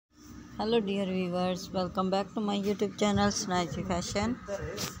Hello dear viewers, welcome back to my YouTube channel Snazzy Fashion.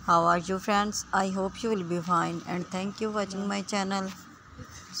 How are you friends? I hope you will be fine and thank you for watching my channel.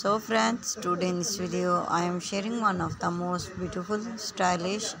 So friends, today in this video I am sharing one of the most beautiful,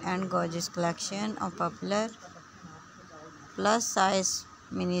 stylish and gorgeous collection of popular plus size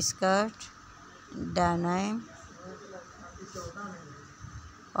mini skirt, denim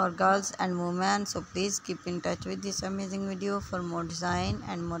for girls and women. So please keep in touch with this amazing video for more design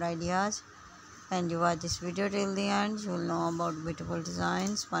and more ideas. And you watch this video till the end, you will know about beautiful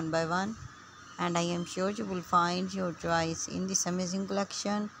designs one by one, and I am sure you will find your choice in this amazing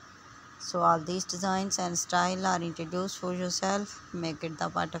collection. So all these designs and style are introduced for yourself. Make it the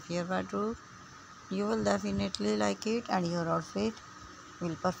part of your wardrobe. You will definitely like it and your outfit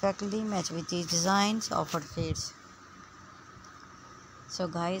will perfectly match with these designs of outfits. So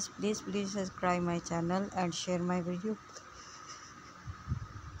guys, please subscribe my channel and share my video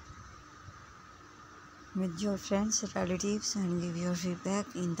with your friends, relatives, and give your feedback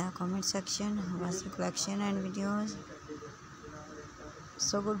in the comment section. Was the collection and videos.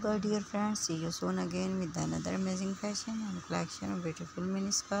 So goodbye dear friends, see you soon again with another amazing fashion and collection of beautiful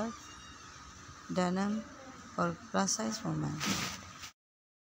mini skirt, denim for plus size women.